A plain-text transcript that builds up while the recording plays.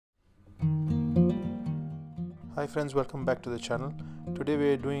Hi friends, welcome back to the channel. Today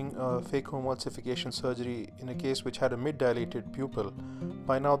we are doing a PHACO emulsification surgery in a case which had a mid-dilated pupil.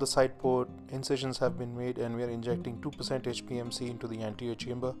 By now the side port incisions have been made and we are injecting 2% HPMC into the anterior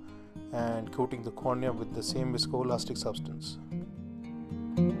chamber and coating the cornea with the same viscoelastic substance.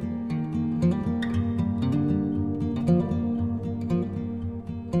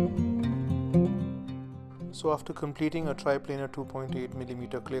 So after completing a triplanar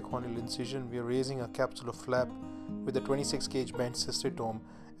 2.8mm clear corneal incision, we are raising a capsular flap with a 26 gauge bent cystitome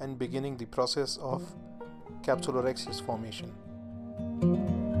and beginning the process of capsular axis formation.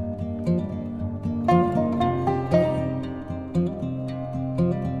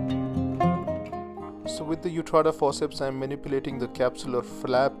 So with the Utrada forceps, I am manipulating the capsular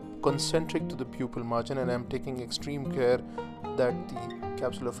flap concentric to the pupil margin, and I am taking extreme care that the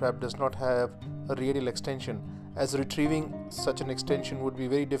capsular flap does not have a radial extension, as retrieving such an extension would be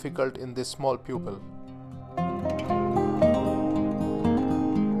very difficult in this small pupil.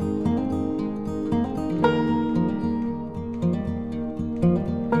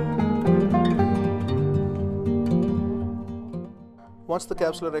 Once the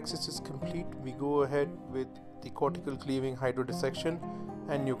capsular axis is complete, we go ahead with the cortical cleaving hydrodissection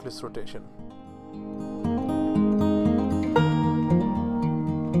and nucleus rotation.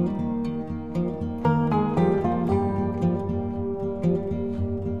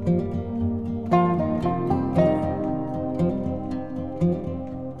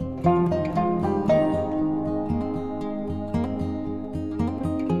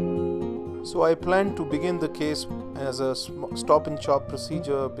 So I planned to begin the case as a stop and chop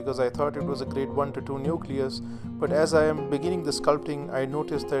procedure because I thought it was a grade 1 to 2 nucleus, but as I am beginning the sculpting, I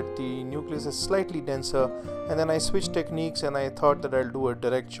noticed that the nucleus is slightly denser, and then I switched techniques and I thought that I'll do a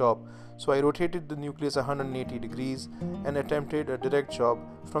direct chop. So I rotated the nucleus 180 degrees and attempted a direct chop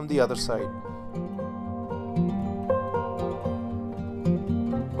from the other side.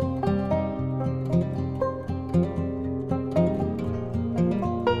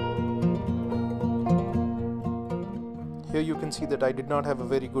 Here you can see that I did not have a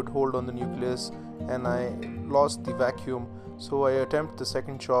very good hold on the nucleus and I lost the vacuum, so I attempt the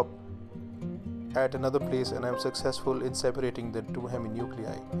second chop at another place and I am successful in separating the two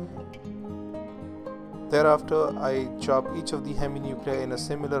heminuclei. Thereafter I chop each of the heminuclei in a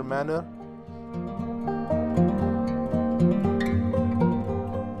similar manner.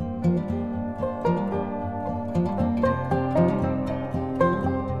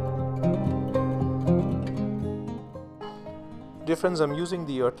 Difference, I'm using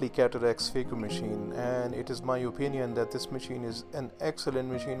the OERTLI CATARHEX PHACO machine, and it is my opinion that this machine is an excellent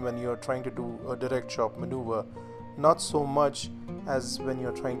machine when you are trying to do a direct chop maneuver, not so much as when you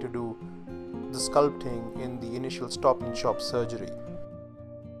are trying to do the sculpting in the initial stop and chop surgery.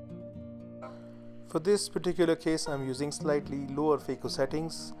 For this particular case, I'm using slightly lower PHACO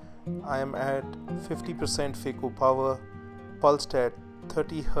settings. I am at 50% PHACO power, pulsed at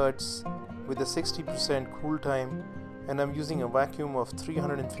 30 Hz with a 60% cool time, and I'm using a vacuum of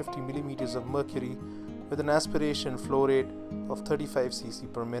 350 millimeters of mercury with an aspiration flow rate of 35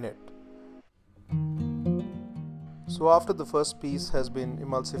 cc per minute. So after the first piece has been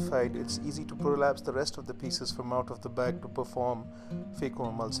emulsified, it's easy to prolapse the rest of the pieces from out of the bag to perform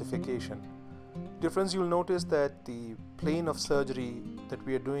PHACO emulsification. Difference, you'll notice that the plane of surgery that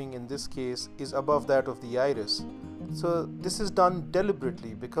we are doing in this case is above that of the iris. So this is done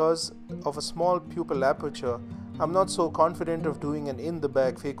deliberately because of a small pupil aperture. I'm not so confident of doing an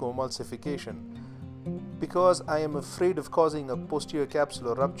in-the-bag PHACO emulsification because I am afraid of causing a posterior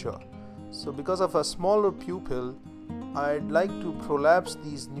capsular rupture. So because of a smaller pupil, I'd like to prolapse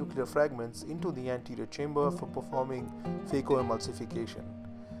these nuclear fragments into the anterior chamber for performing PHACO emulsification.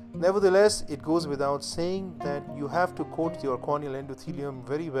 Nevertheless, it goes without saying that you have to coat your corneal endothelium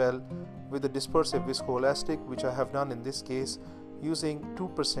very well with a dispersive viscoelastic, which I have done in this case using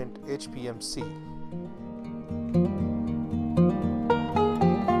 2% HPMC.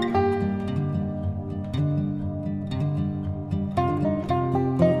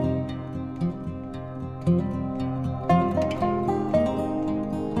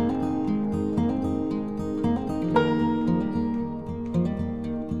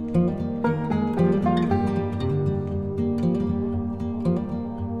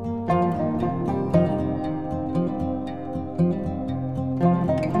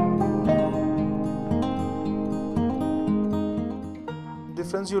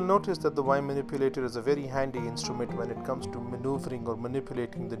 You'll notice that the Y manipulator is a very handy instrument when it comes to maneuvering or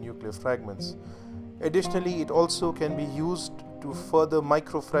manipulating the nuclear fragments. Additionally, it also can be used to further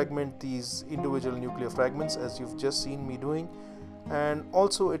microfragment these individual nuclear fragments, as you've just seen me doing, and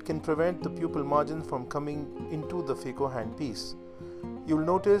also it can prevent the pupil margin from coming into the phaco handpiece. You'll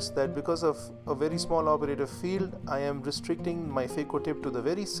notice that because of a very small operative field, I am restricting my phaco tip to the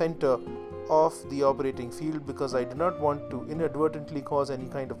very center of the operating field because I do not want to inadvertently cause any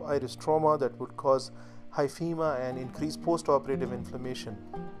kind of iris trauma that would cause hyphema and increase post-operative inflammation.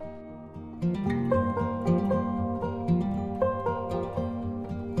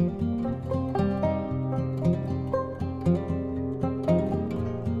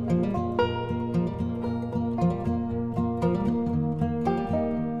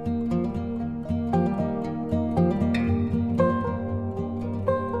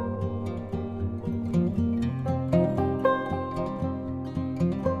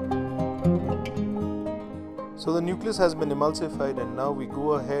 So the nucleus has been emulsified, and now we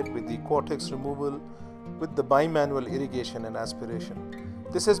go ahead with the cortex removal with the bimanual irrigation and aspiration.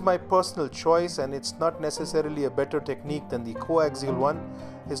 This is my personal choice, and it's not necessarily a better technique than the coaxial one.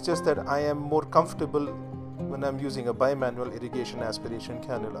 It's just that I am more comfortable when I'm using a bimanual irrigation aspiration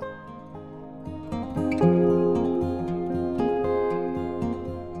cannula.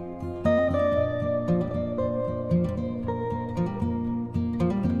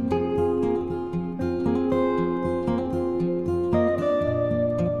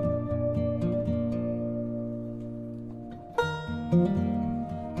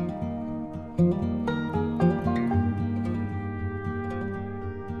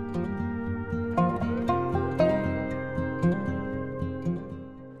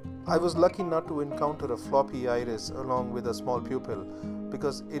 I was lucky not to encounter a floppy iris along with a small pupil,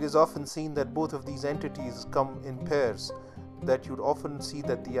 because it is often seen that both of these entities come in pairs, that you'd often see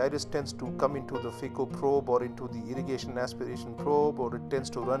that the iris tends to come into the phaco probe or into the irrigation aspiration probe, or it tends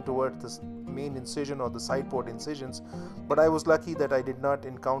to run towards the main incision or the side port incisions, but I was lucky that I did not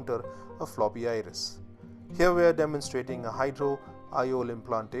encounter a floppy iris. Here we are demonstrating a hydro-IOL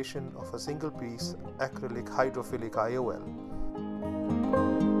implantation of a single piece acrylic hydrophilic IOL.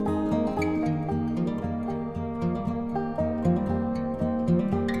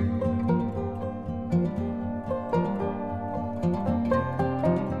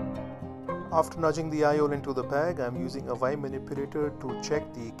 After nudging the IOL into the bag, I am using a Y manipulator to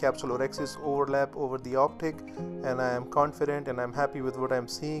check the capsulorhexis overlap over the optic, and I am confident and I am happy with what I am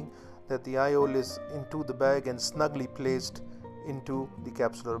seeing, that the IOL is into the bag and snugly placed into the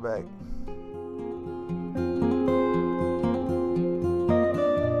capsular bag.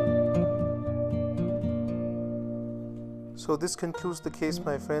 So this concludes the case,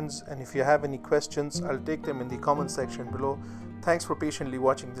 my friends, and if you have any questions, I'll take them in the comment section below. Thanks for patiently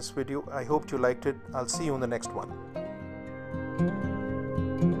watching this video. I hope you liked it. I'll see you in the next one.